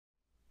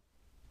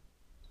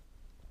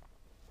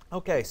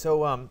Okay,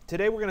 so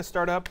today we're going to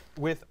start up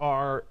with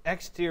our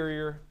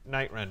exterior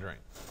night rendering.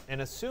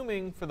 And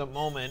assuming for the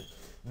moment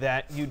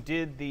that you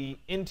did the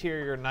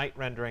interior night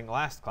rendering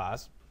last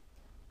class,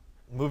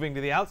 moving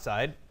to the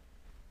outside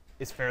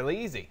is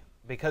fairly easy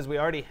because we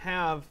already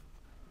have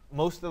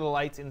most of the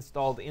lights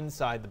installed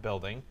inside the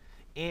building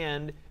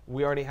and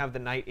we already have the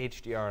night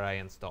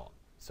HDRI installed.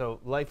 So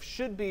life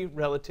should be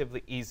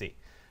relatively easy.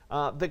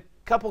 The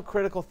couple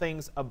critical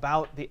things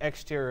about the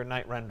exterior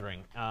night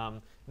rendering.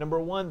 Number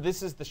one,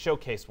 this is the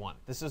showcase one.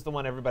 This is the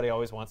one everybody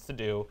always wants to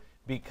do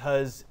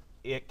because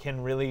it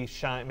can really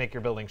shine, make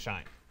your building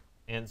shine.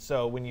 And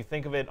so when you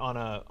think of it on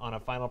a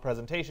final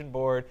presentation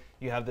board,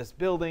 you have this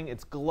building,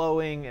 it's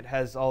glowing, it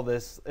has all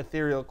this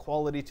ethereal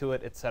quality to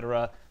it,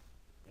 etc.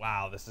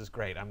 Wow, this is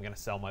great, I'm going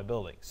to sell my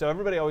building. So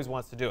everybody always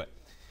wants to do it.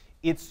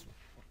 It's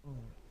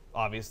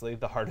obviously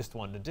the hardest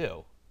one to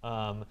do.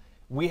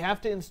 We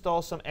have to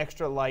install some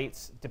extra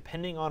lights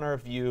depending on our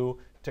view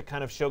to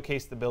kind of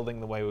showcase the building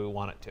the way we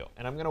want it to.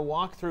 And I'm going to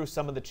walk through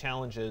some of the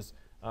challenges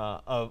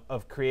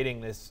of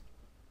creating this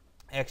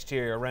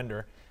exterior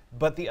render.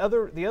 But the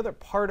other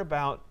part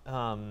about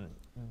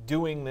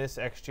doing this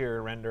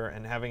exterior render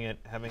and having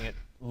it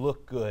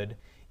look good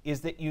is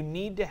that you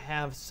need to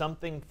have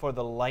something for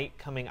the light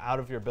coming out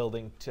of your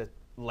building to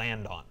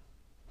land on.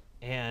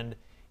 And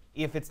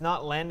if it's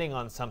not landing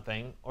on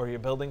something, or your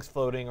building's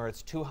floating, or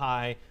it's too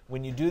high,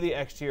 when you do the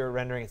exterior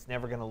rendering, it's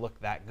never going to look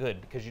that good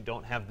because you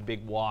don't have the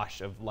big wash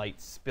of light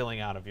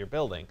spilling out of your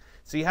building.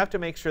 So you have to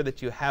make sure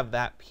that you have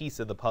that piece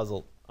of the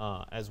puzzle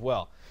as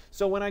well.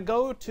 So when I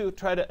go to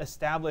try to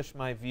establish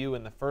my view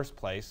in the first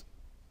place,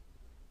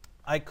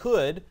 I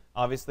could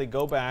obviously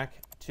go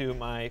back to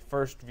my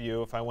first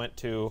view. If I went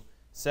to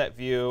Set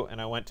View and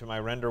I went to my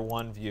Render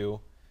 1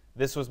 view,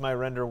 this was my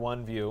Render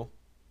 1 view.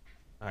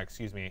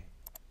 Excuse me.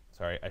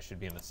 Sorry, I should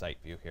be in the site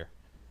view here.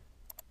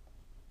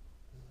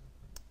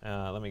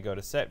 Let me go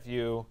to Set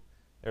View.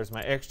 There's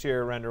my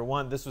exterior render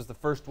 1. This was the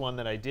first one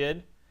that I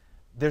did.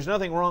 There's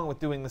nothing wrong with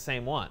doing the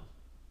same one.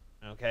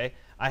 Okay,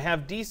 I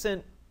have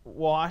decent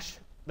wash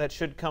that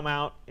should come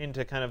out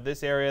into kind of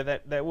this area.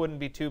 That wouldn't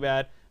be too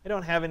bad. I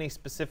don't have any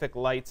specific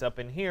lights up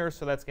in here,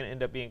 so that's going to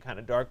end up being kind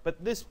of dark.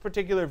 But this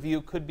particular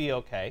view could be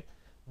okay.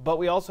 But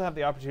we also have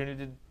the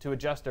opportunity to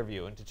adjust our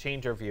view and to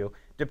change our view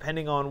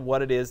depending on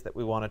what it is that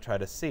we want to try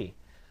to see.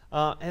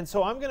 And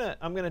so I'm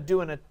gonna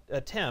do an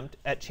attempt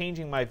at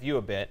changing my view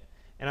a bit,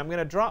 and I'm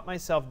gonna drop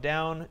myself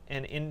down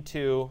and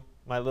into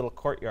my little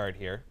courtyard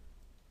here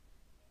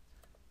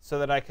so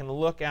that I can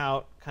look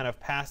out kind of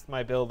past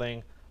my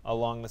building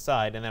along the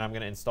side, and then I'm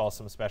gonna install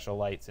some special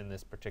lights in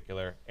this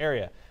particular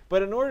area.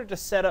 But in order to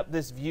set up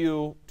this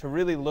view to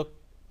really look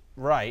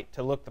right,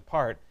 to look the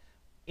part,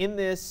 in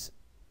this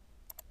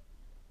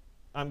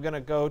I'm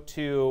gonna go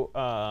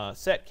to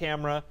Set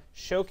Camera,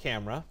 Show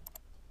Camera.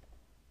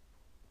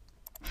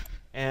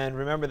 And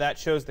remember, that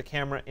shows the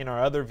camera in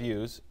our other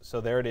views. So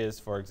there it is,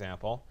 for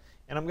example.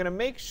 And I'm going to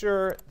make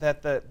sure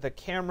that the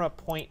camera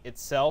point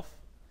itself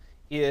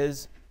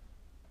is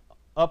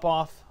up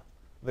off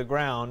the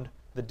ground,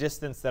 the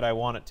distance that I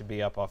want it to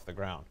be up off the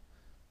ground.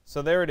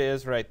 So there it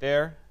is right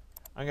there.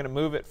 I'm going to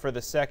move it for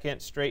the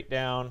second straight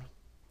down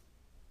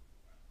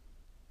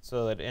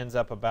so that it ends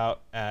up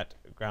about at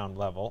ground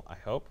level, I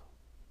hope.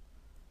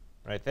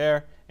 Right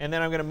there. And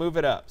then I'm going to move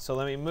it up. So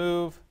let me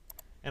move.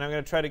 And I'm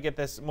going to try to get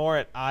this more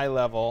at eye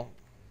level,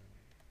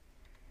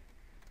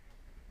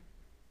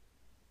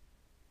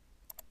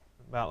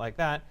 about like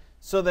that,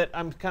 so that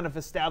I'm kind of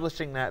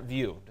establishing that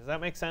view. Does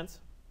that make sense?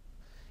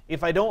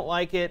 If I don't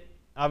like it,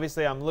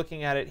 obviously I'm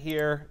looking at it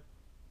here.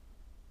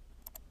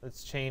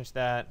 Let's change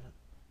that.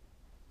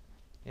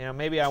 You know,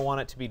 maybe I want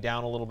it to be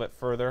down a little bit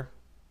further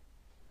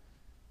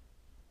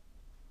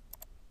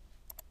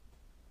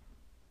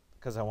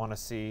because I want to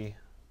see.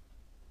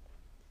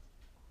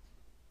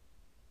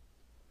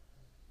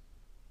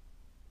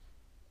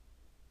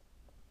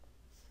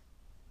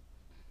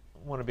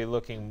 Want to be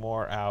looking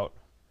more out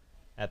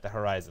at the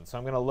horizon. So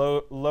I'm going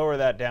to lower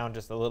that down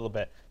just a little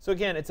bit. So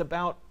again, it's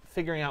about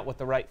figuring out what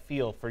the right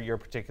feel for your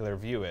particular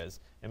view is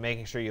and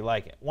making sure you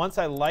like it. Once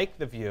I like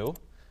the view,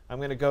 I'm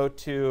going to go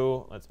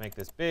to, let's make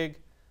this big,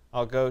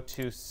 I'll go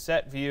to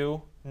Set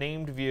View,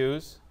 Named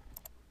Views,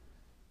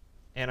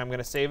 and I'm going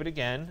to save it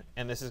again,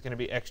 and this is going to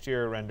be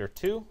Exterior Render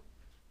 2.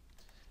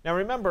 Now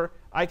remember,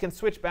 I can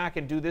switch back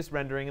and do this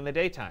rendering in the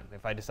daytime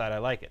if I decide I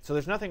like it. So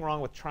there's nothing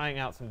wrong with trying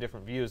out some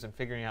different views and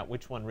figuring out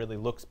which one really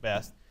looks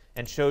best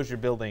and shows your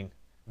building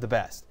the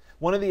best.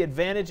 One of the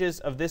advantages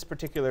of this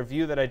particular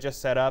view that I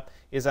just set up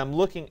is I'm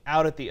looking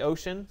out at the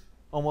ocean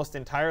almost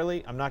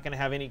entirely. I'm not going to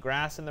have any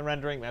grass in the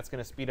rendering. That's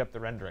going to speed up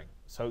the rendering.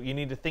 So you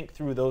need to think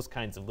through those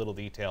kinds of little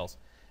details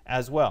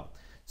as well.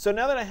 So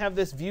now that I have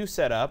this view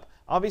set up,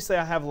 obviously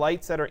I have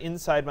lights that are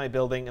inside my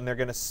building and they're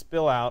going to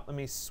spill out. Let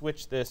me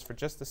switch this for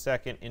just a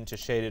second into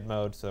shaded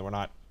mode so that we're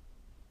not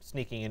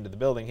sneaking into the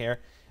building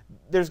here.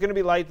 There's going to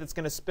be light that's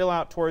going to spill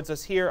out towards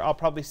us here. I'll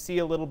probably see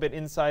a little bit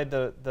inside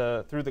through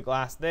the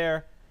glass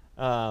there.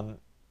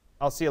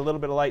 I'll see a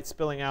little bit of light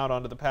spilling out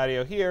onto the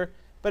patio here.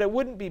 But it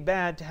wouldn't be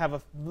bad to have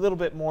a little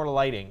bit more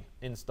lighting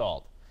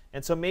installed.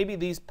 And so maybe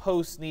these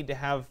posts need to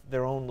have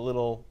their own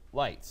little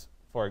lights,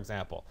 for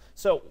example.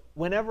 So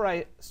whenever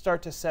I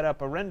start to set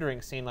up a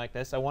rendering scene like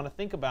this, I want to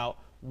think about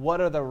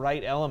what are the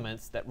right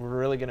elements that are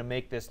really going to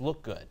make this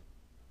look good.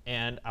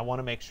 And I want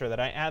to make sure that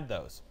I add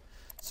those.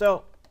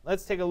 So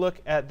let's take a look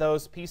at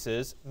those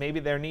pieces. Maybe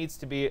there needs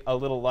to be a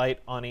little light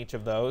on each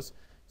of those.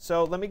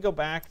 So let me go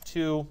back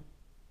to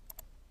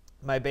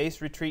my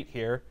base retreat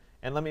here,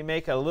 and let me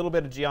make a little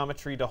bit of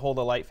geometry to hold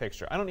a light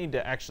fixture. I don't need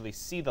to actually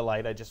see the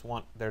light. I just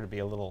want there to be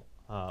a little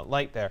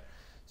light there.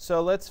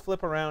 So let's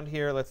flip around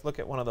here. Let's look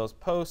at one of those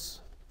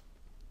posts.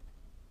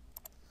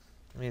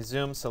 Let me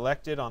zoom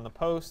selected on the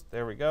post.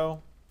 There we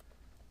go.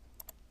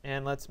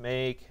 And let's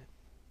make,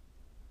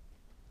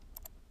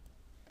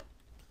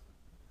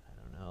 I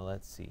don't know,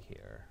 let's see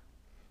here.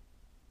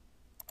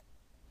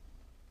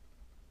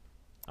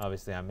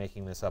 Obviously, I'm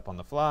making this up on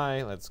the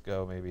fly. Let's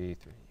go maybe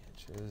 3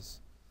 inches.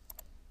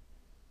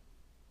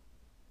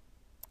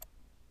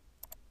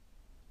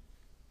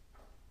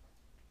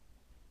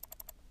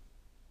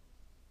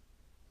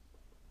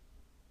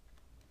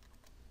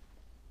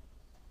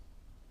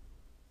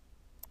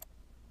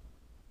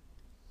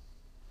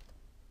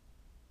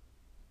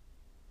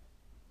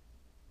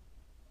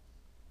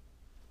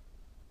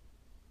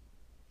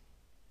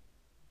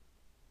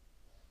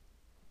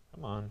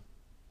 Come on.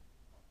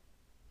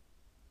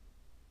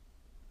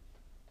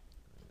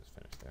 Let me just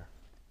finish there.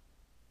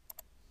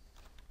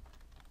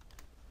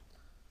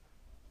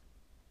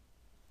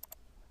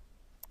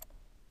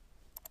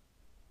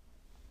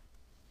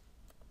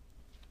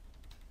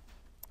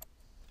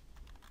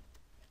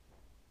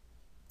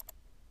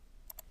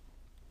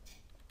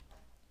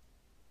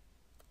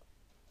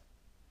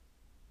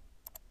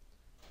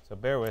 So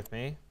bear with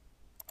me.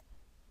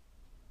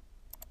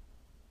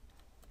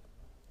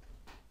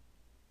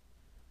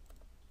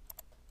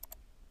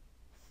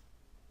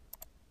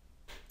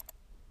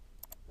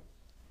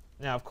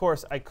 Now, of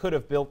course, I could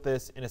have built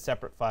this in a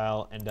separate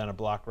file and done a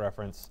block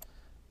reference,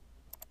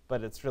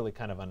 but it's really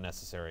kind of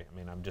unnecessary. I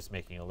mean, I'm just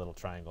making a little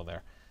triangle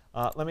there.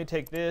 Let me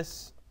take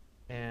this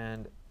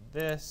and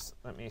this.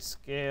 Let me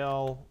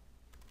scale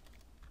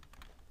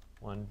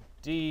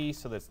 1D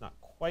so that it's not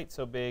quite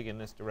so big in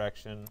this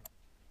direction.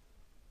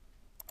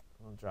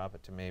 I'll drop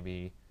it to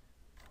maybe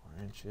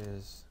 4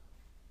 inches.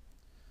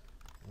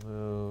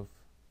 Move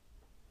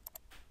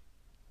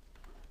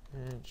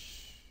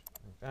inch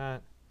like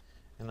that.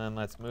 And then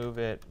let's move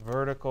it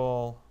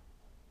vertical.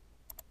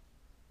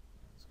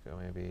 Let's go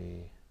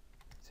maybe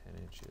 10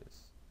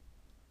 inches.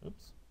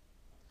 Oops.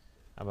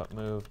 How about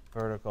move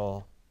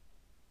vertical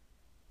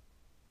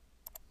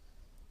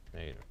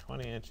negative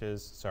 20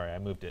 inches. Sorry, I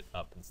moved it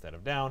up instead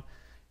of down.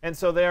 And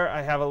so there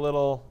I have a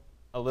little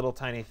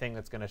tiny thing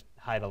that's going to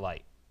hide a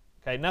light.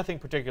 Okay, nothing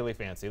particularly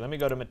fancy. Let me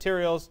go to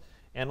materials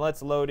and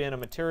let's load in a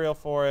material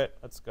for it.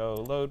 Let's go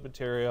load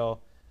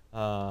material.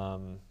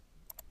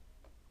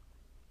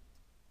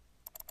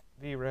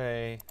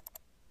 V-Ray.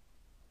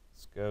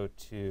 Let's go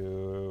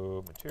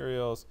to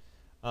materials.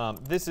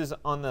 This is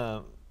on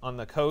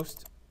the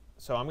coast,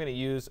 so I'm going to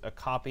use a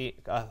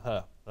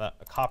copper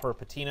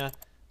patina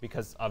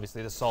because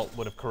obviously the salt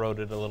would have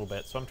corroded a little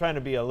bit. So I'm trying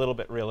to be a little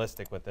bit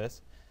realistic with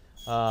this.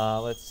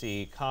 Let's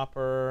see,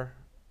 copper.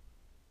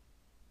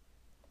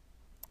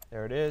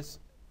 There it is.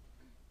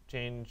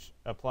 Change,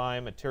 apply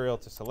material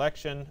to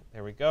selection.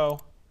 There we go.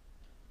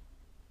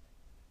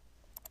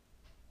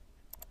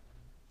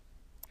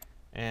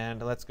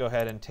 And let's go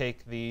ahead and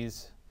take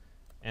these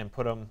and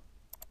put them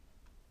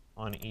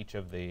on each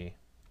of the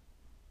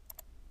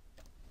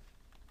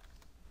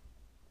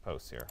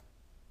posts here.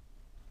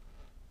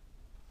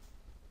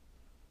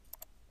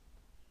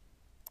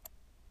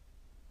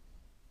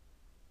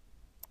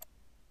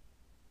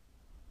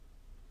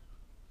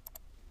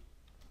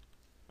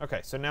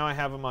 OK, so now I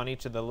have them on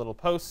each of the little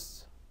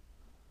posts.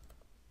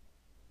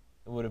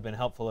 It would have been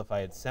helpful if I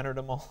had centered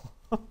them all.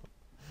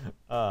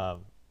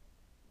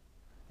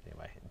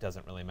 Anyway, it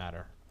doesn't really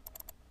matter.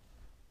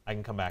 I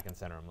can come back and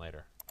center them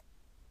later.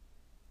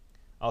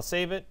 I'll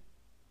save it,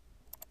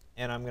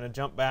 and I'm going to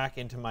jump back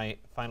into my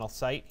final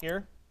site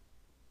here.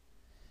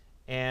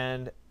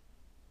 And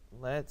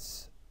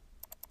let's,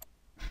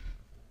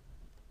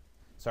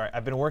 sorry,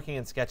 I've been working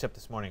in SketchUp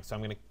this morning, so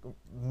I'm going to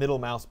middle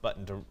mouse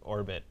button to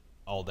orbit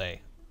all day.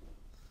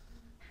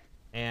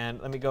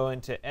 And let me go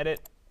into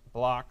Edit,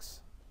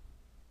 Blocks,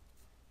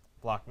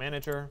 Block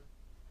Manager.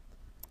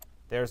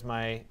 There's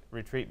my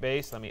retreat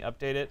base. Let me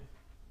update it.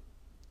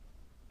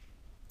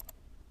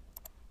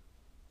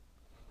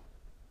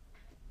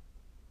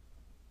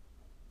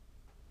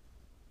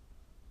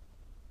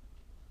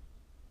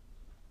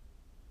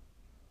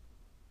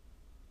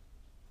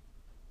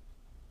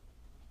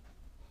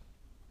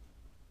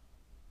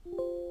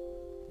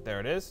 There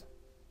it is.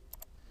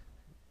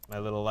 My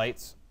little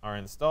lights are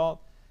installed.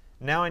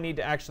 Now I need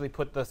to actually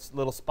put the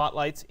little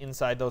spotlights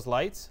inside those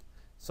lights.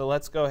 So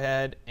let's go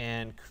ahead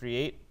and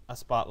create a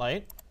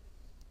spotlight.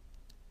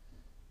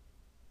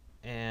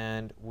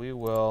 And we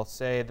will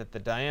say that the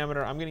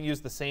diameter, I'm going to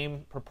use the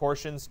same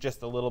proportions,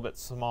 just a little bit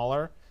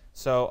smaller.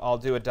 So I'll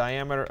do a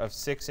diameter of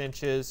 6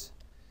 inches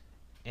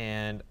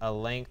and a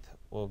length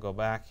will go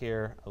back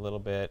here a little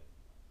bit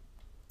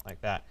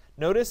like that.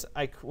 Notice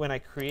when I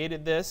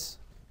created this,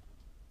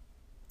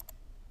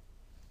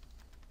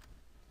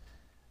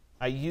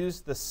 I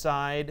used the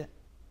side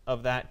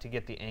of that to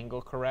get the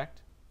angle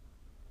correct.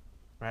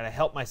 Right? I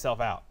helped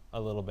myself out a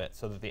little bit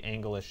so that the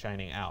angle is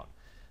shining out.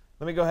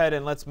 Let me go ahead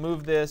and let's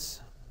move this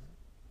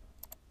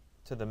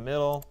to the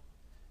middle.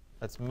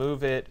 Let's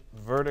move it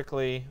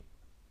vertically,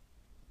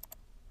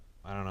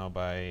 I don't know,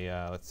 by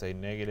let's say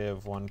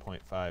negative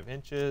 1.5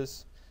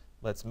 inches.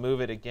 Let's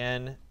move it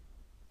again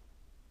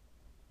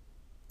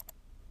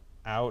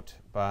out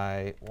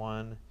by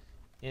 1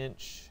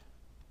 inch.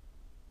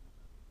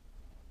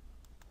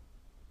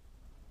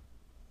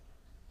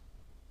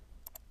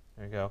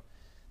 There you go.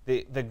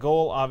 The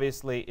goal,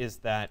 obviously, is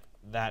that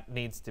that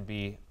needs to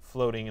be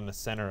floating in the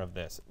center of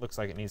this. It looks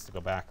like it needs to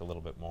go back a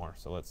little bit more,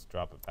 so let's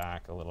drop it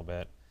back a little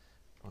bit,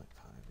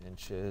 0.5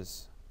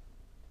 inches,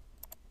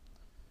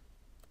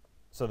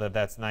 so that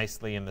that's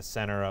nicely in the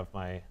center of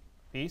my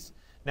piece.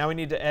 Now we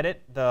need to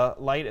edit the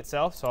light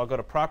itself, so I'll go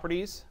to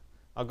Properties.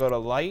 I'll go to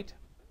Light.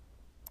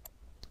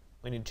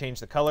 We need to change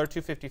the color,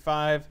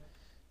 255,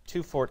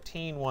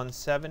 214,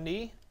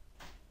 170.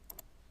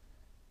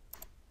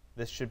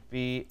 This should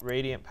be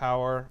radiant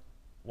power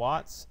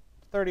watts.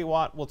 30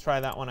 watt, we'll try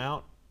that one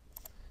out.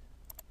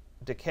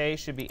 Decay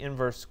should be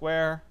inverse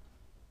square,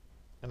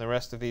 and the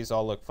rest of these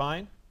all look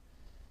fine.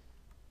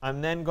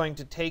 I'm then going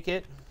to take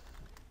it,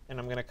 and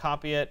I'm going to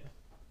copy it.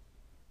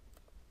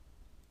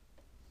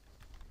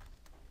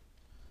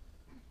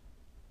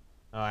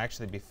 Oh,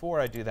 actually, before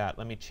I do that,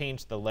 let me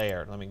change the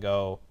layer. Let me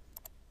go,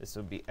 this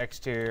would be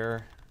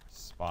exterior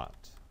spot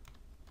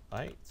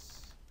lights.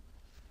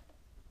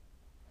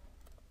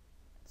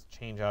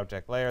 Change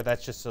object layer.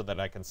 That's just so that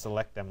I can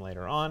select them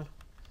later on.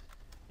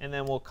 And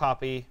then we'll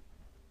copy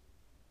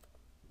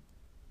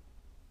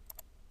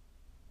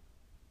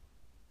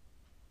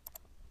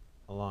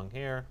along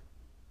here.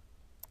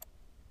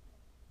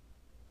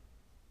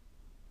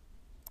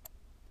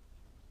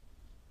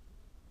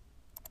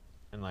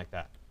 And like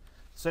that.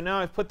 So now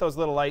I've put those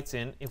little lights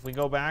in. If we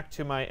go back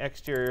to my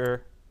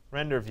exterior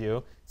render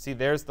view, see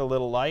there's the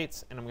little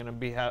lights, and I'm going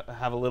to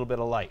have a little bit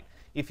of light.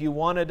 If you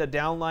wanted a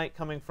downlight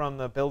coming from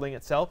the building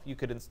itself, you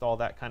could install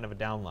that kind of a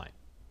downlight.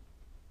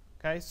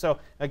 Okay, so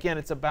again,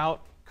 it's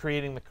about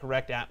creating the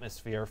correct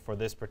atmosphere for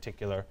this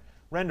particular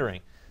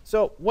rendering.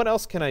 So what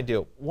else can I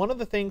do? One of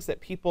the things that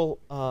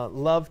people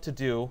love to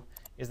do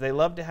is they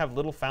love to have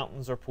little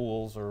fountains or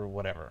pools or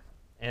whatever.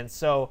 And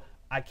so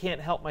I can't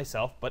help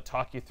myself but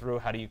talk you through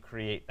how do you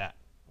create that.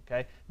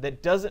 Okay,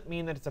 that doesn't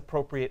mean that it's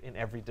appropriate in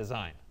every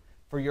design.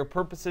 For your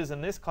purposes in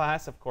this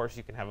class, of course,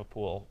 you can have a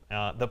pool.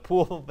 The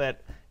pool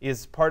that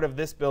is part of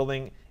this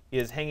building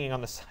is hanging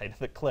on the side of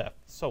the cliff.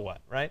 So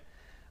what, right?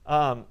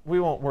 We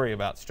won't worry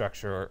about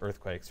structure or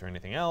earthquakes or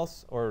anything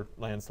else, or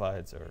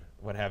landslides or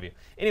what have you.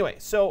 Anyway,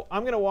 so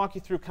I'm going to walk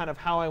you through kind of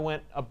how I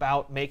went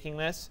about making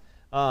this.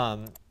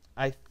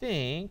 I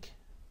think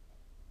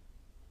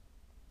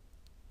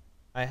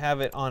I have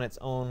it on its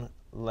own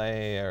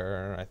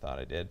layer. I thought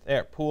I did.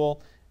 There,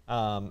 pool.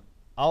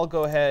 I'll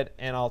go ahead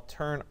and I'll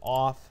turn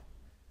off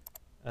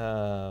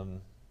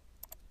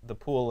the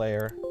pool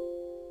layer.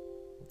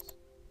 Oops.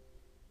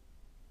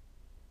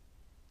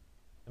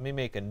 Let me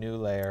make a new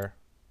layer,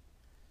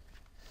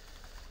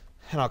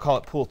 and I'll call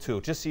it Pool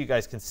 2, just so you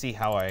guys can see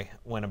how I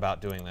went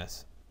about doing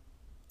this.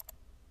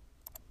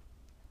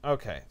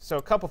 Okay, so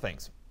a couple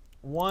things.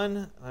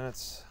 One,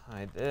 let's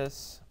hide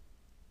this.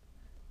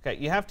 Okay,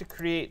 you have to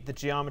create the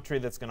geometry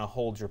that's going to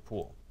hold your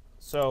pool.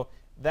 So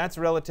that's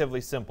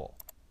relatively simple.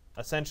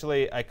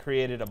 Essentially, I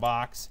created a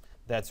box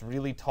that's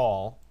really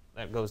tall,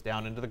 that goes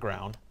down into the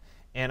ground.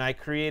 And I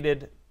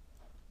created,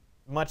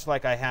 much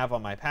like I have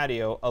on my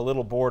patio, a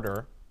little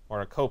border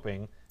or a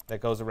coping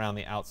that goes around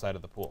the outside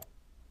of the pool.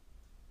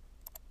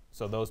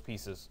 So those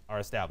pieces are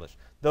established.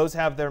 Those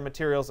have their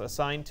materials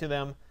assigned to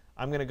them.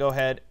 I'm going to go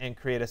ahead and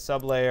create a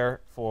sublayer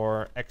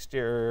for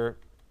exterior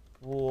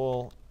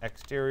pool,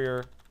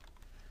 exterior,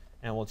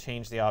 and we'll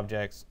change the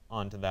objects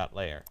onto that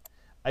layer.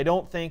 I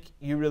don't think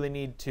you really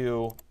need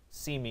to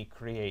see me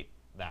create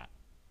that.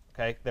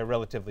 Okay? They're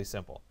relatively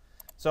simple.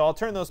 So I'll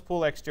turn those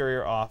pool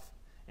exterior off,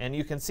 and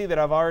you can see that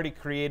I've already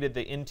created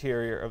the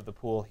interior of the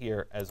pool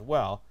here as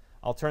well.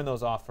 I'll turn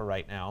those off for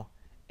right now,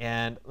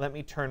 and let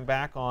me turn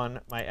back on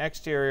my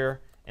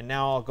exterior, and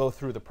now I'll go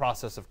through the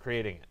process of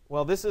creating it.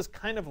 Well, this is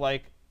kind of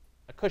like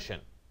a cushion.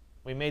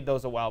 We made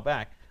those a while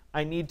back.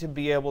 I need to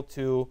be able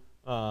to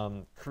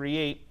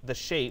create the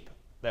shape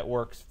that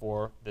works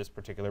for this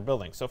particular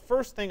building. So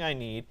first thing I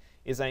need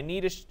is I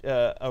need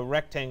a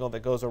rectangle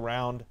that goes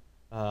around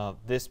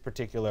this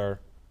particular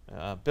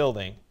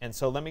building. And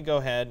so let me go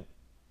ahead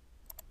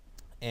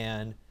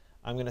and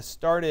I'm going to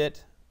start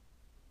it.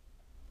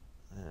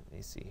 Let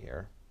me see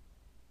here.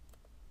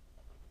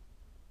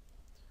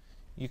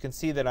 You can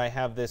see that I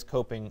have this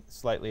coping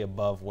slightly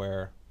above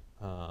where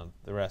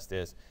the rest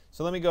is.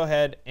 So let me go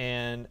ahead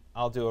and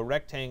I'll do a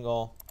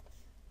rectangle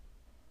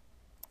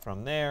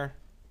from there,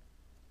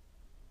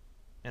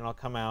 and I'll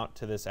come out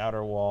to this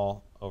outer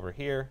wall over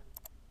here.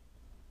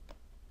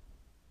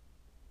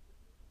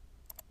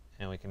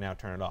 and we can now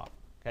turn it off.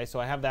 Okay, so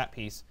I have that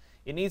piece.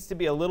 It needs to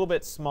be a little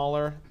bit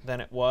smaller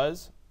than it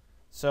was,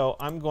 so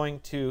I'm going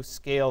to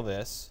scale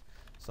this.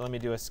 So let me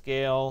do a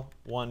scale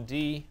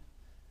 1D.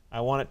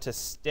 I want it to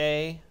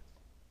stay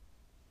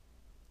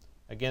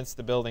against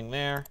the building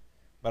there,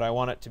 but I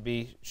want it to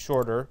be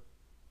shorter,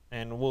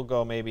 and we'll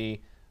go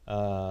maybe,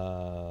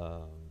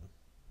 actually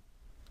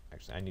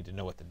I need to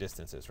know what the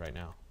distance is right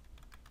now.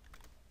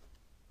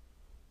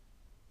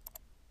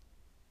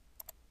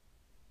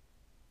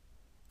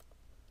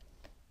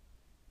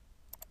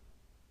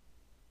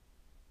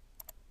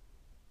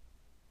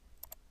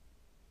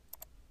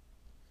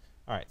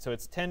 All right, so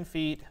it's 10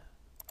 feet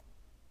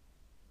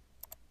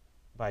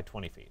by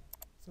 20 feet.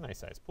 It's a nice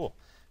size pool.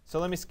 So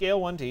let me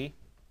scale 1D.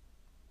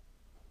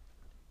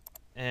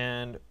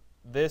 And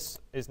this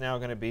is now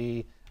going to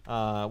be,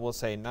 we'll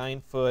say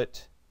 9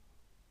 foot.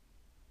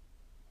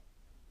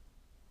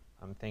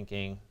 I'm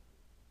thinking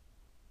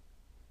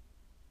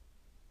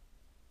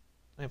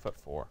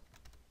 9'4".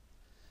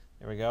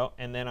 There we go.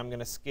 And then I'm going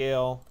to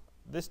scale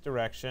this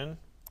direction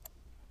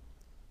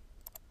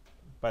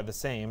by the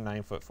same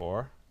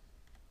 9'4",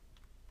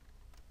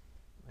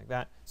 like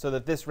that, so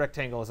that this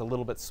rectangle is a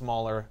little bit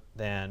smaller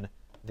than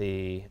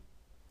the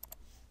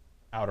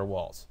outer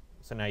walls.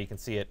 So now you can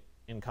see it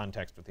in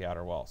context with the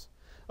outer walls.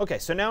 Okay,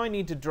 so now I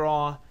need to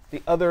draw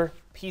the other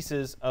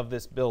pieces of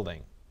this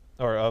building,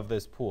 or of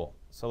this pool.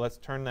 So let's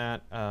turn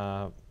that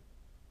back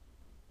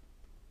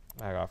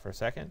off for a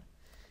second.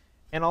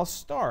 And I'll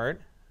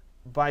start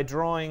by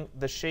drawing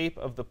the shape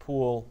of the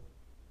pool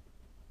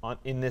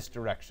in this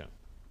direction.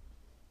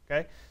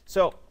 Okay,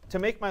 so to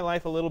make my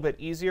life a little bit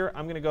easier,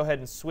 I'm going to go ahead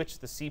and switch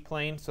the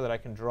C-plane so that I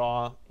can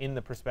draw in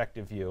the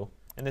perspective view.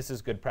 And this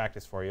is good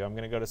practice for you. I'm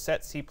going to go to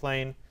Set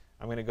C-plane.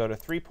 I'm going to go to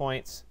 3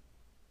 points.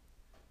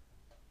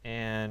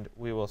 And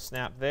we will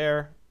snap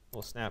there.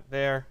 We'll snap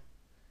there.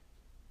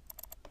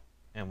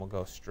 And we'll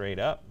go straight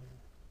up.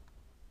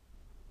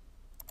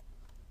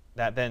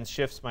 That then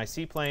shifts my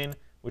C-plane,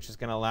 which is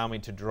going to allow me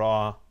to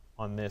draw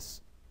on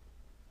this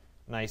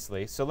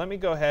nicely. So let me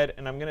go ahead,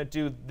 and I'm going to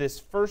do this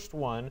first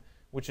one,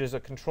 which is a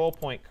control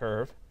point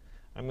curve.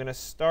 I'm going to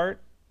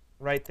start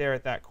right there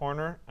at that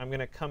corner. I'm going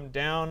to come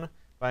down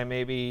by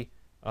maybe,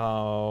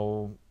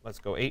 let's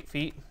go 8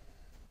 feet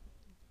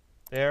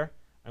there.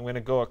 I'm going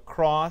to go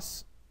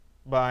across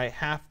by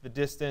half the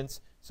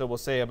distance, so we'll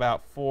say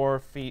about 4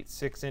 feet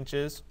 6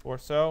 inches or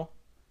so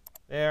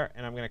there.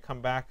 And I'm going to come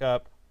back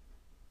up.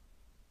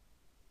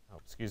 Oh,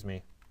 excuse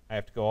me. I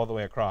have to go all the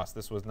way across.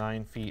 This was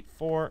 9 feet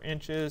 4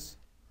 inches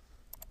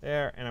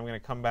there. And I'm going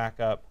to come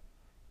back up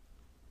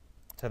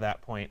to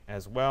that point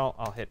as well.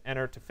 I'll hit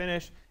Enter to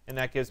finish, and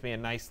that gives me a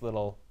nice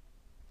little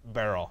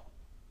barrel.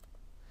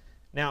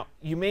 Now,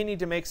 you may need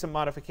to make some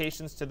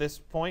modifications to this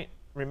point.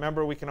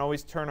 Remember, we can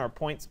always turn our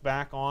points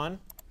back on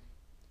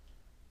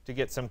to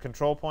get some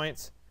control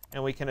points,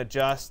 and we can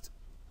adjust.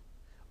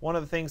 One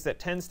of the things that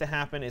tends to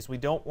happen is we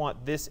don't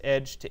want this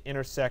edge to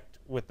intersect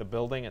with the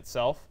building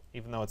itself,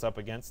 even though it's up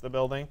against the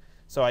building.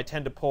 So I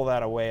tend to pull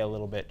that away a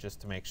little bit just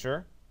to make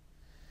sure.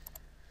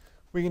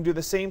 We can do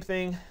the same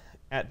thing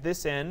at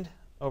this end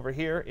over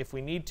here if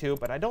we need to,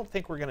 but I don't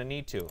think we're going to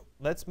need to.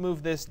 Let's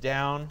move this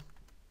down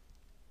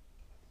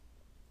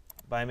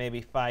by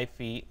maybe 5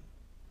 feet.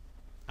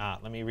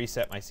 Let me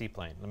reset my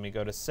C-plane. Let me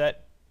go to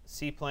Set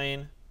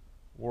C-plane,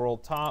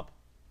 World Top.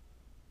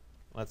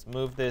 Let's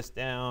move this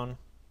down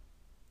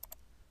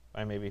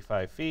by maybe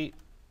 5 feet,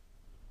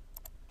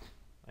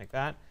 like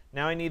that.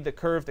 Now I need the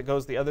curve that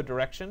goes the other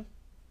direction.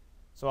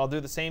 So I'll do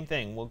the same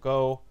thing. We'll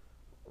go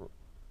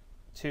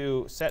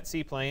to Set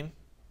C-plane,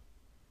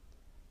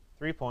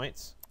 3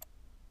 points.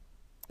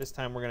 This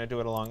time we're going to do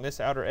it along this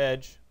outer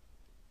edge.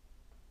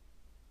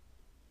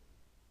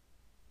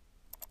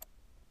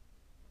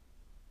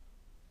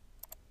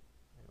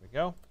 There we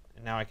go.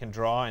 And now I can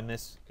draw in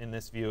this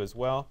view as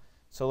well.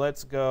 So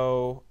let's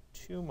go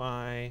to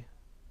my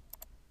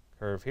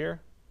curve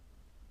here.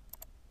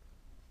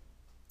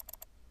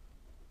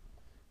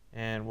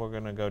 And we're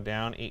going to go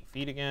down 8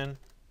 feet again.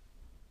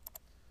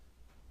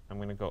 I'm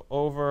going to go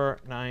over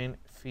 9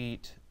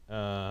 feet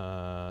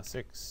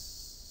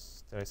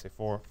 6, did I say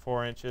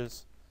 4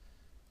 inches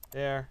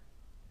there.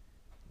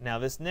 Now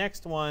this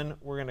next one,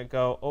 we're going to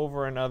go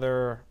over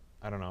another,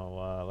 I don't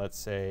know, let's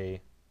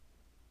say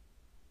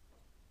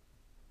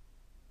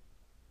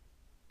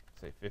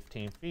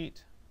 15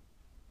 feet.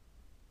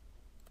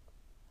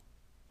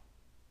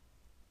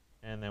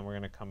 And then we're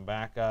going to come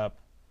back up.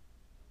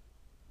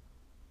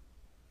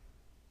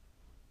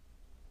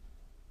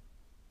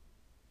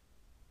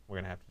 We're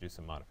going to have to do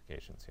some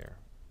modifications here.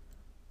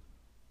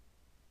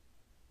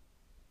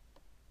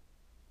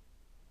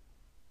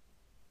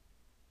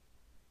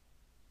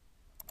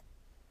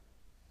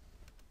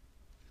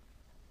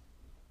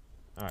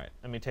 All right,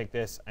 let me take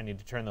this. I need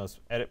to turn those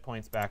edit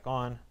points back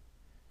on.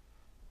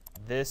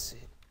 This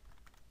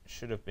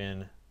should have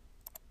been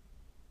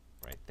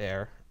right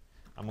there.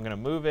 I'm going to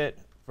move it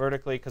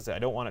vertically because I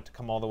don't want it to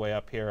come all the way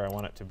up here. I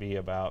want it to be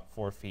about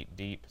 4 feet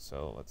deep.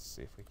 So let's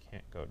see if we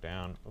can't go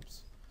down.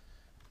 Oops.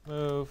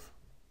 Move.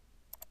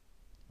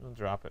 We'll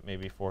drop it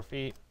maybe 4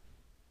 feet.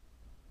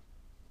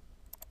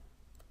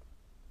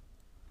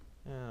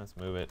 Yeah, let's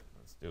move it.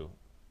 Let's do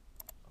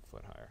a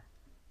foot higher.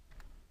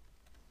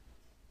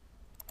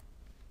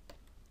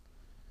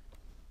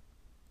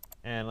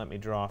 And let me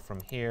draw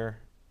from here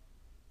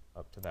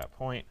up to that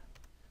point.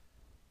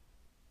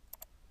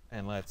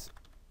 And let's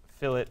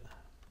fill it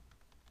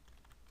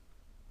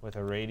with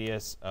a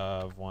radius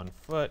of 1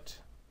 foot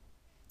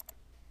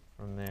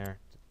from there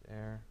to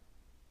there.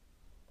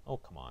 Oh,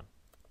 come on.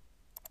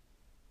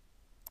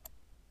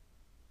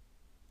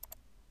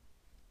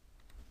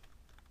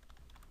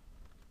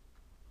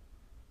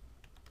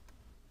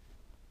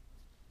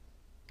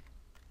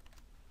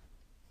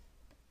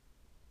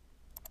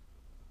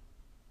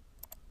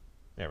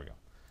 There we go.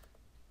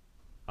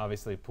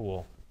 Obviously,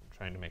 pool. I'm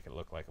trying to make it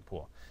look like a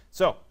pool.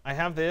 So I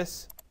have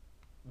this,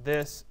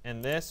 this,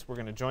 and this. We're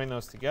going to join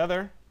those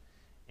together.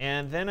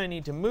 And then I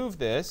need to move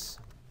this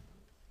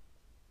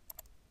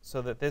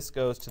so that this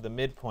goes to the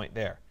midpoint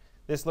there.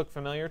 This look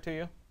familiar to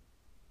you?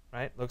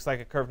 Right? Looks like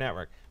a curved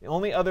network. The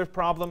only other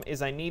problem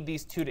is I need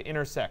these two to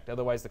intersect.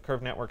 Otherwise, the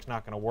curved network's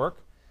not going to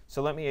work.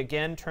 So let me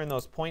again turn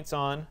those points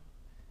on.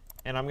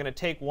 And I'm going to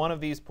take one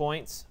of these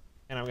points,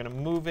 and I'm going to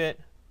move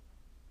it.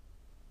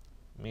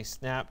 Let me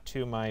snap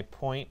to my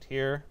point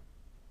here.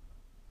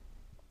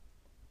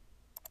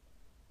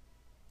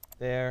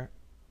 There.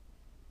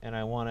 And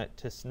I want it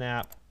to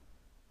snap.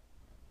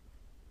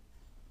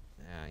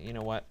 You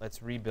know what?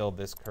 Let's rebuild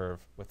this curve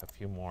with a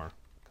few more,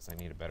 because I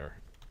need a better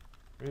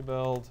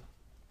rebuild.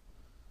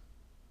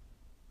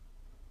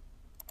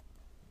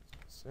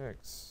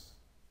 6.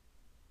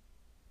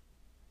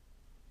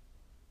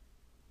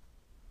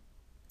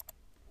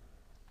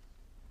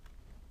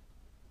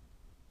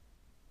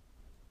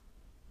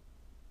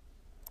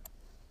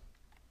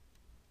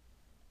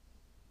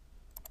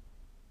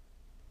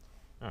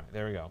 All right,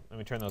 there we go. Let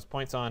me turn those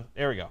points on.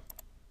 There we go.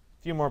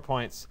 A few more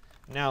points.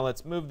 Now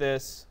let's move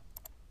this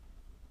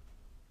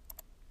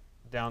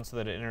down so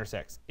that it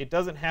intersects. It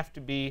doesn't have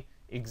to be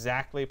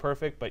exactly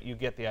perfect, but you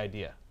get the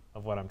idea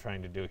of what I'm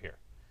trying to do here.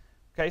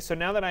 Okay, so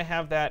now that I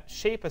have that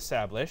shape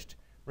established,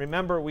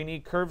 remember we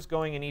need curves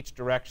going in each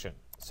direction.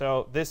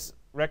 So this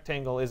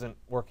rectangle isn't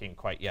working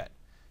quite yet.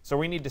 So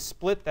we need to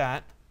split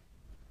that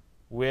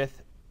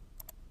with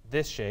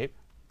this shape,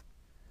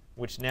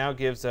 which now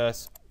gives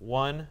us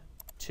 1,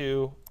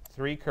 2,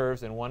 3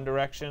 curves in one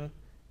direction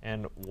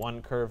and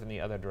 1 curve in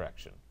the other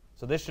direction.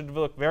 So this should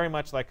look very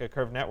much like a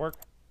curved network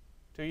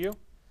to you.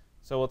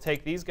 So we'll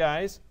take these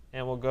guys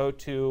and we'll go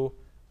to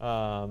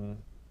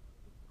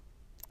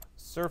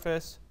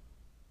surface,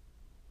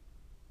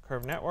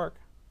 curved network.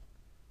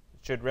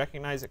 It should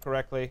recognize it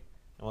correctly,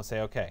 and we'll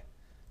say OK.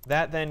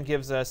 That then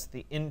gives us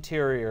the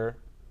interior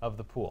of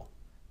the pool.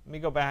 Let me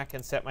go back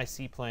and set my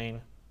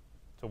C-plane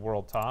to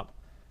world top.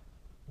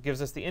 It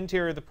gives us the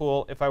interior of the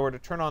pool. If I were to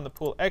turn on the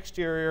pool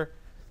exterior,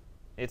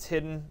 it's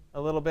hidden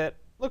a little bit.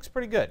 Looks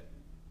pretty good.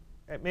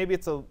 Maybe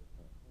it's a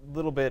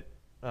little bit,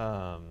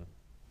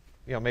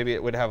 maybe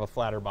it would have a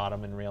flatter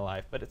bottom in real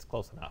life, but it's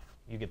close enough.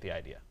 You get the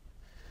idea.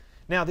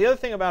 Now, the other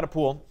thing about a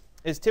pool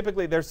is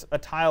typically there's a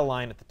tile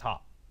line at the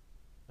top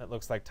that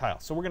looks like tile.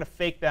 So we're going to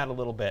fake that a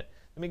little bit.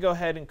 Let me go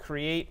ahead and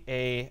create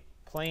a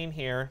plane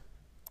here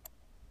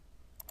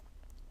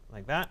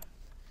like that.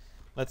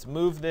 Let's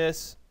move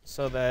this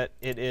so that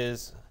it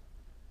is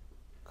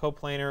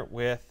coplanar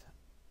with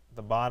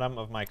the bottom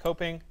of my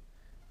coping.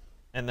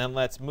 And then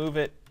let's move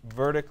it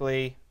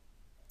vertically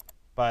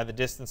by the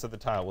distance of the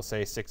tile. We'll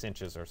say 6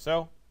 inches or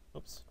so.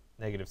 Oops,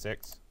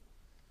 -6.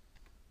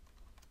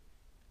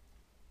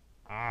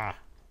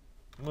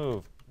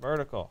 Move,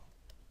 vertical,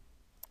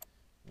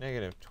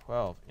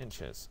 -12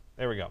 inches.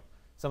 There we go,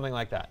 something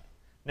like that.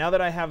 Now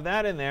that I have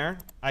that in there,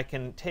 I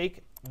can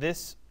take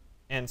this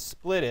and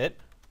split it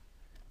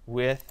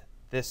with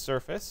this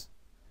surface,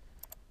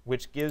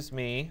 which gives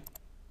me,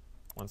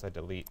 once I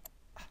delete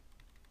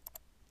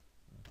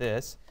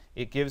this,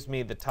 it gives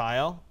me the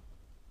tile,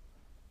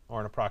 or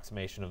an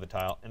approximation of the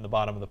tile, in the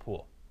bottom of the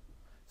pool.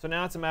 So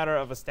now it's a matter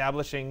of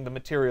establishing the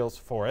materials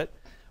for it.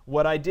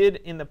 What I did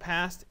in the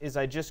past is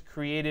I just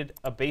created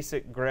a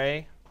basic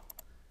gray.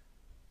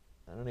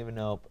 I don't even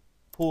know,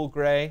 pool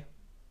gray.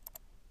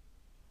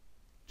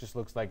 Just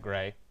looks like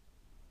gray.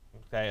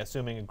 Okay,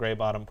 assuming a gray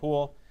bottom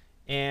pool.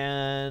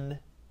 And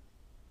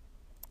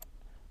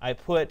I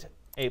put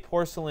a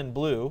porcelain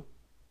blue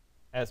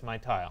as my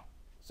tile.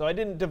 So I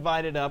didn't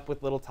divide it up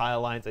with little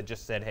tile lines. I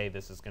just said, hey,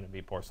 this is going to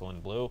be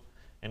porcelain blue,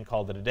 and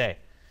called it a day.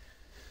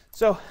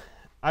 So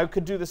I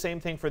could do the same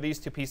thing for these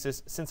two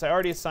pieces. Since I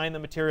already assigned the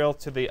material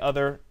to the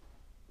other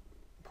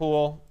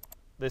pool,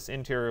 this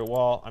interior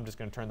wall, I'm just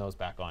going to turn those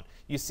back on.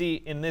 You see,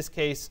 in this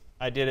case,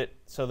 I did it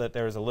so that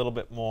there's a little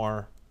bit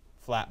more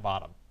flat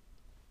bottom.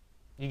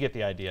 You get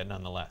the idea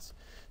nonetheless.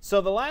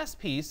 So the last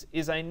piece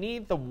is I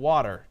need the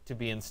water to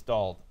be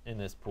installed in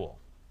this pool.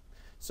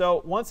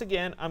 So once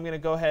again, I'm going to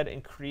go ahead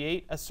and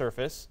create a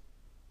surface.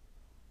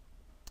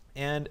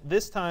 And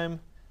this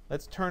time,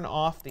 let's turn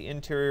off the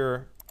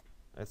interior,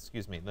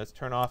 let's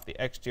turn off the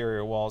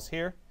exterior walls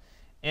here.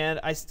 And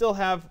I still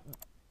have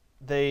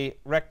the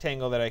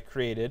rectangle that I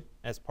created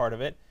as part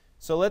of it.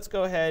 So let's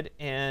go ahead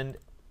and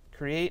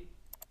create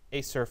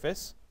a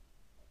surface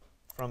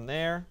from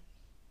there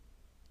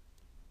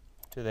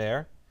to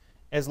there.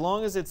 As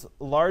long as it's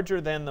larger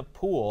than the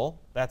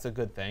pool, that's a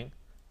good thing,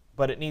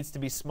 but it needs to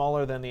be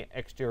smaller than the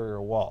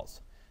exterior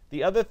walls.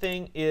 The other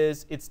thing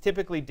is it's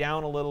typically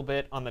down a little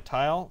bit on the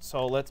tile,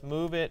 so let's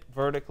move it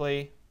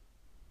vertically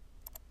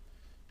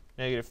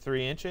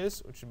 -3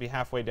 inches, which would be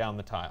halfway down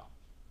the tile.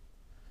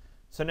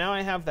 So now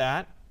I have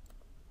that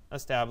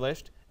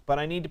established, but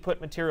I need to put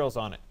materials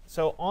on it.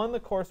 So on the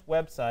course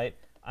website,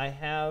 I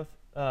have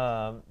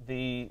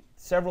the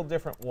several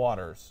different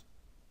waters.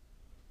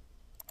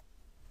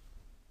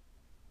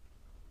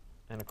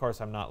 And of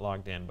course, I'm not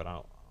logged in, but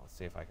I'll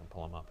see if I can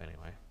pull them up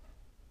anyway.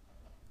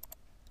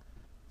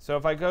 So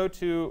if I go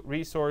to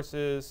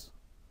resources,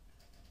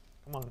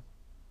 come on,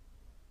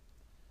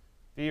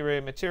 V-Ray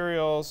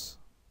materials,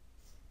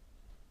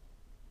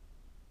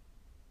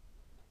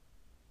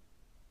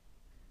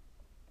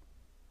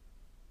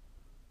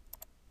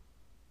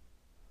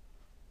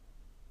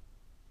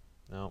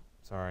 no,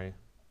 sorry.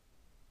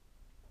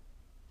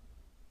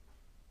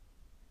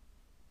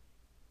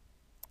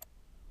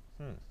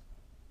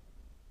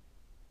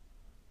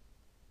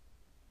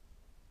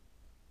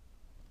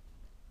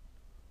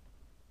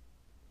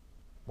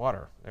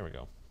 Water, there we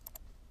go.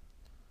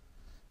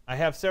 I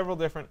have several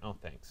different, oh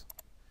thanks.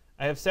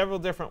 I have several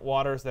different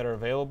waters that are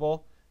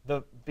available.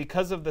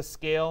 Because of the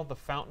scale, the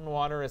fountain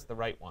water is the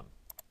right one.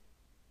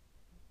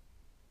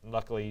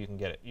 Luckily you can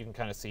get it. You can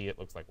kind of see it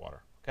looks like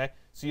water. Okay,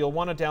 so you'll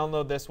want to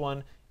download this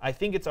one. I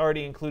think it's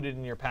already included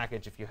in your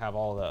package if you have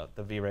all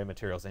the V-Ray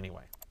materials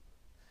anyway.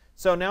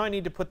 So now I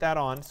need to put that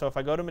on. So if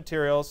I go to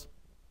materials,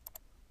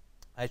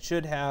 I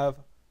should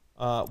have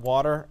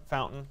water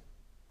fountain.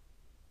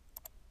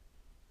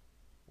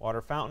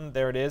 Water fountain,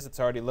 there it is. It's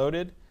already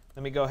loaded.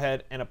 Let me go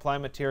ahead and apply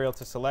material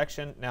to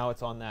selection. Now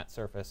it's on that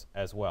surface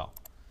as well.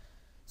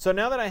 So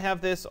now that I have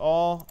this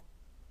all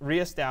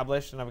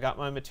reestablished and I've got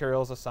my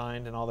materials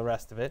assigned and all the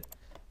rest of it,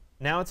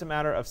 now it's a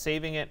matter of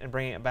saving it and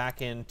bringing it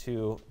back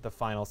into the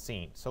final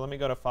scene. So let me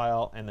go to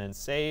File and then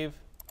Save.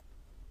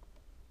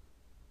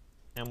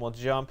 And we'll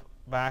jump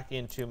back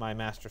into my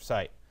master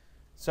site.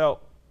 So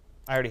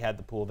I already had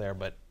the pool there,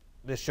 but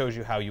this shows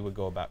you how you would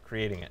go about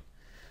creating it.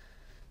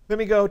 Let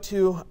me go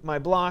to my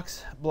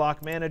blocks,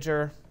 block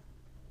manager,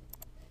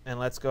 and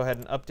let's go ahead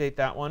and update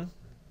that one.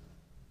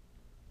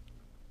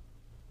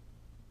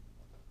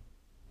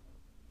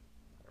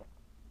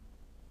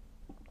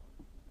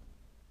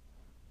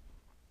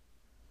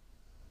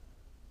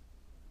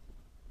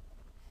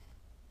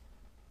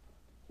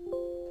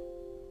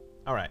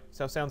 All right,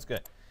 so sounds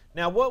good.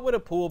 Now, what would a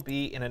pool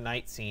be in a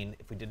night scene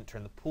if we didn't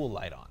turn the pool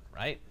light on,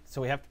 right?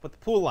 So we have to put the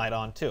pool light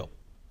on too.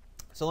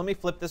 So let me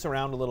flip this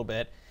around a little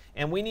bit.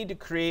 And we need to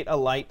create a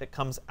light that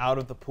comes out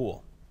of the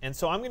pool. And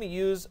so I'm going to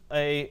use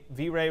a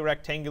V-Ray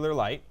rectangular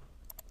light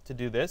to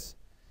do this.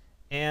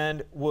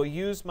 And we'll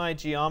use my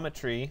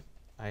geometry,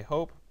 I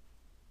hope,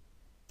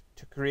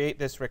 to create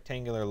this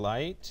rectangular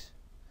light.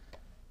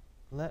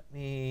 Let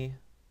me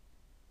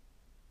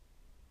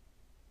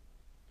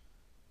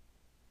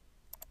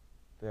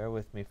bear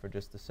with me for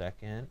just a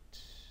second.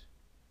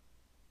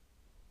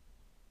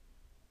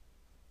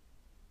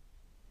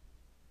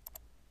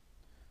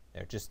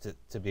 There, just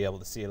to be able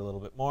to see it a little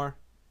bit more.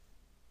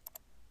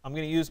 I'm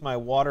going to use my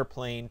water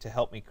plane to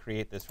help me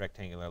create this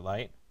rectangular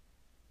light.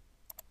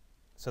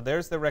 So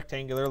there's the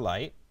rectangular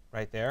light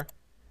right there.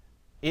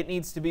 It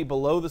needs to be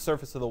below the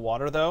surface of the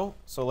water though,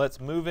 so let's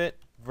move it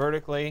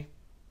vertically,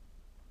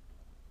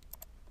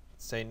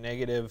 say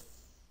 -1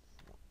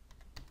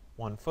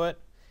 foot.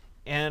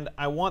 And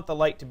I want the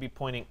light to be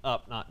pointing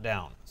up, not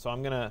down. So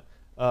I'm going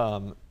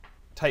to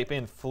type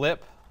in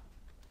flip.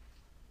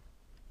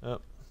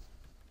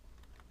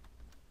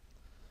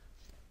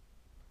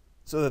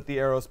 So that the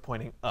arrow is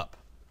pointing up.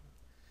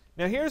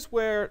 Now here's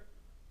where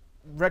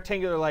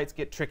rectangular lights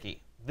get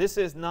tricky. This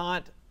is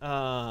not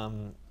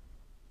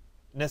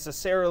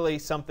necessarily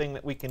something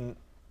that we can,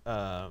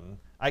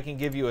 I can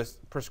give you a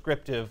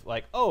prescriptive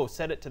like, oh,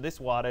 set it to this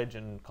wattage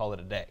and call it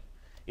a day.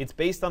 It's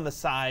based on the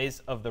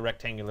size of the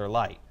rectangular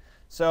light.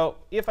 So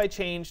if I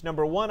change,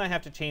 number one, I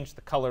have to change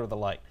the color of the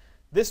light.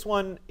 This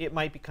one, it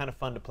might be kind of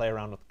fun to play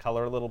around with the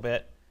color a little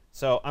bit.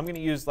 So I'm going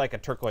to use like a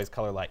turquoise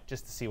color light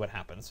just to see what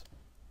happens.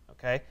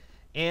 Okay.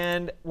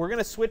 And we're going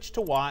to switch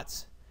to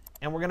watts,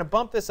 and we're going to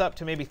bump this up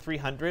to maybe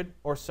 300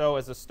 or so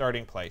as a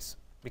starting place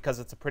because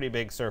it's a pretty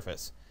big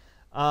surface.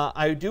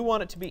 I do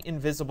want it to be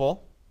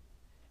invisible.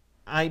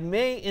 I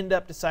may end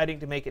up deciding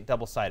to make it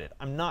double-sided.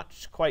 I'm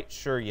not quite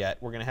sure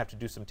yet. We're going to have to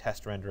do some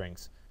test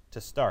renderings to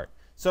start.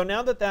 So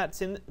now that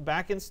that's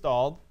back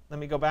installed, let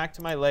me go back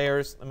to my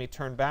layers. Let me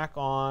turn back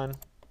on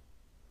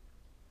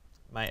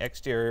my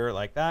exterior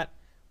like that.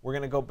 We're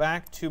going to go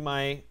back to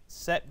my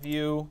set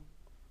view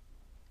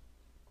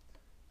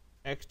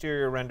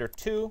exterior render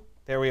 2.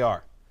 There we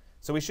are.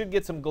 So we should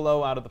get some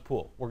glow out of the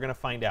pool. We're going to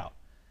find out.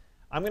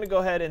 I'm going to go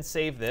ahead and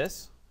save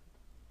this.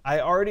 I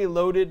already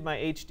loaded my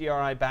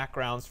HDRI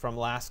backgrounds from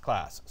last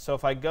class. So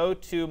if I go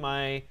to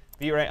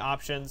V-Ray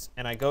options,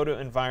 and I go to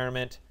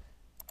environment.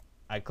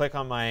 I click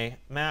on my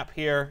map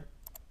here.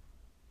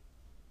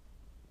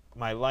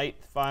 My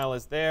light file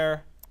is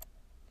there,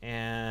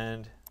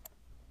 and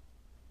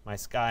my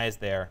sky is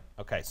there.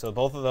 OK, so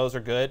both of those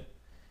are good.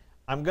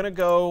 I'm going to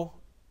go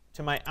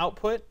to my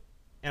output,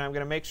 and I'm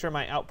going to make sure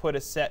my output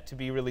is set to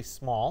be really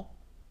small,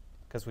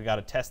 because we got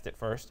to test it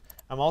first.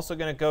 I'm also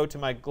going to go to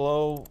my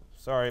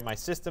my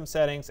system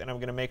settings, and I'm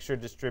going to make sure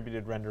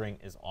distributed rendering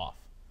is off.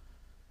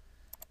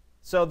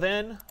 So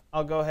then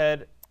I'll go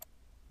ahead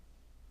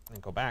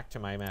and go back to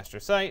my master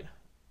site.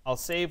 I'll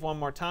save one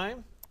more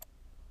time,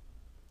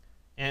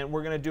 and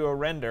we're going to do a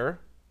render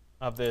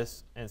of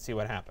this and see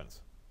what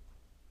happens.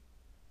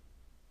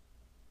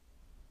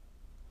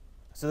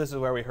 So this is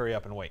where we hurry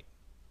up and wait.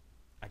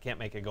 I can't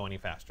make it go any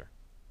faster.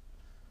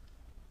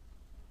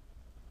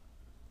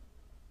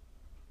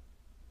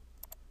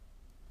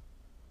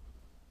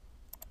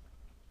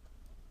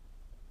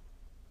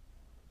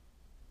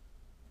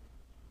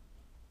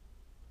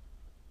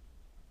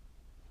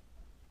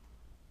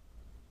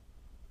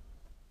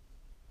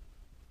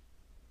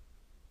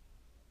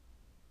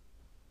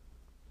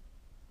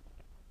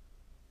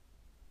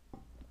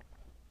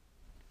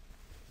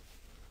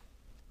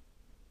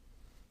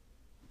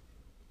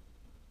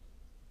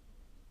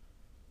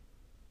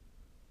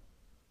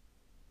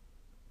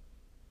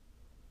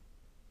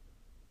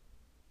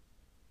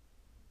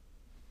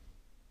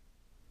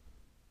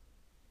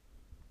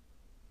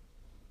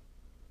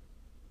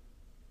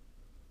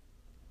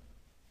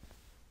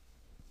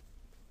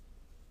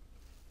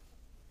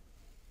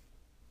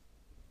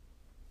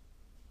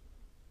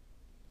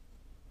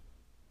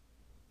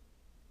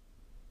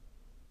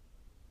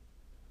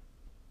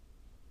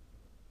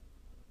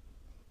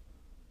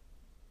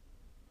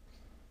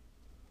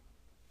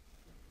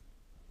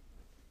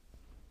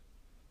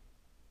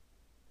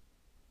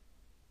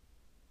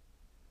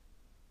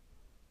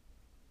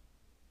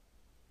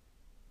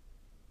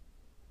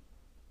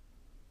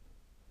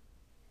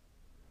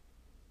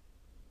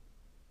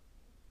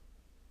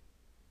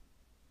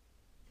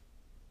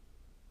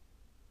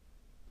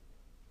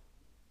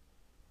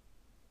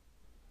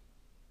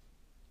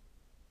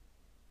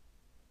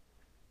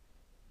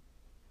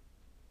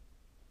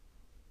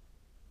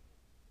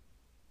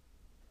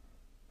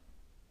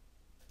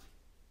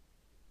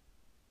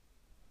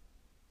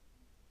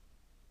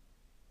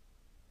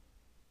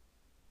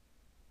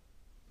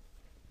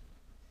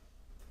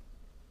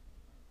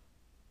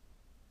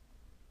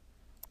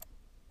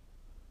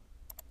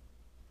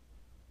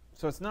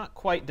 So it's not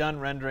quite done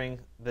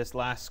rendering this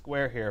last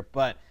square here,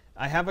 but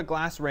I have a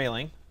glass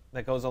railing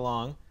that goes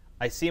along.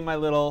 I see my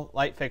little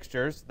light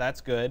fixtures.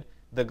 That's good.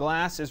 The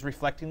glass is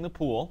reflecting the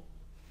pool.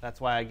 That's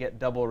why I get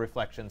double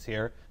reflections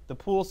here. The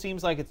pool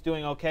seems like it's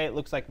doing OK. It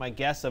looks like my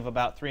guess of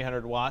about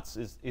 300 watts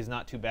is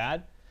not too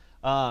bad.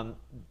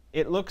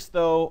 It looks,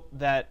 though,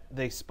 that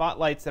the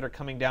spotlights that are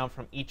coming down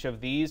from each of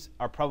these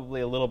are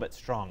probably a little bit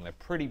strong. They're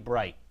pretty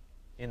bright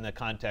in the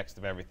context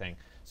of everything.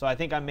 So I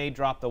think I may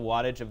drop the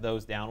wattage of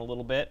those down a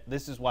little bit.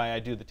 This is why I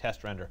do the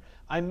test render.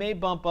 I may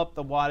bump up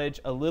the wattage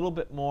a little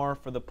bit more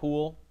for the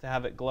pool to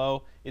have it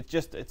glow.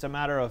 It's a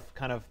matter of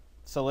kind of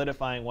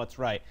solidifying what's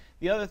right.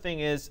 The other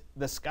thing is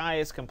the sky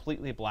is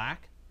completely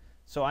black.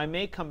 So I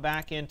may come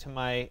back into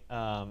my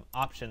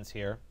options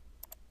here.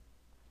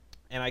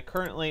 And I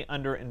currently,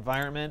 under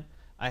environment,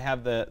 I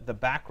have the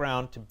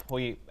background to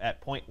point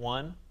at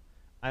 0.1.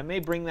 I may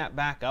bring that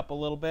back up a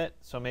little bit.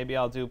 So maybe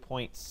I'll do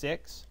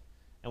 0.6.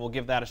 And we'll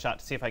give that a shot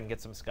to see if I can get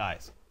some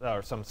skies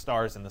or some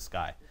stars in the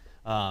sky.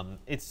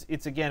 It's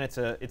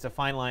a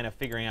fine line of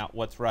figuring out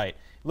what's right.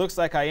 It looks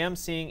like I am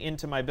seeing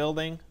into my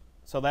building,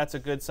 so that's a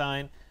good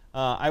sign.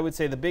 I would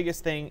say the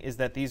biggest thing is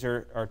that these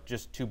are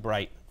just too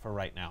bright for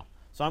right now.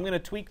 So I'm going to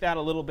tweak that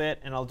a little bit,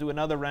 and I'll do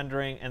another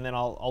rendering, and then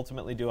I'll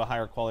ultimately do a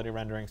higher quality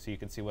rendering so you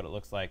can see what it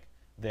looks like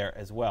there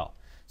as well.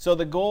 So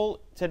the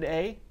goal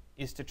today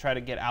is to try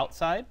to get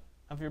outside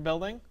of your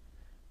building.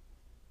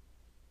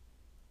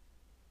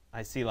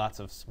 I see lots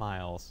of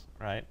smiles,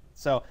 right?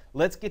 So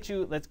let's get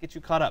you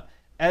caught up.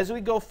 As we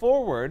go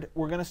forward,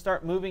 we're going to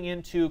start moving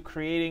into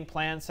creating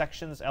plan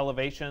sections,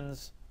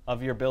 elevations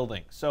of your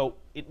building. So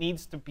it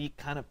needs to be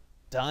kind of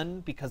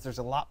done because there's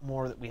a lot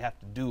more that we have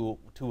to do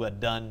to a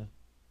done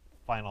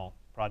final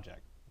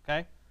project,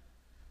 okay?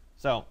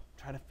 So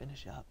try to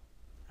finish up,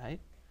 right?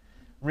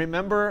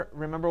 Remember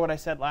what I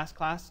said last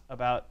class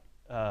about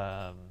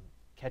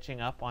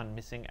catching up on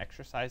missing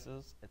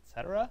exercises,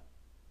 etc.?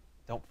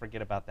 Don't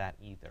forget about that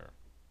either,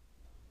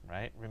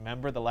 right?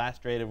 Remember the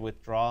last day to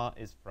withdraw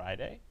is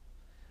Friday.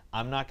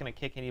 I'm not going to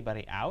kick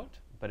anybody out,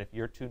 but if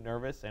you're too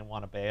nervous and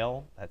want to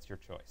bail, that's your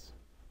choice.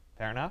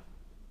 Fair enough?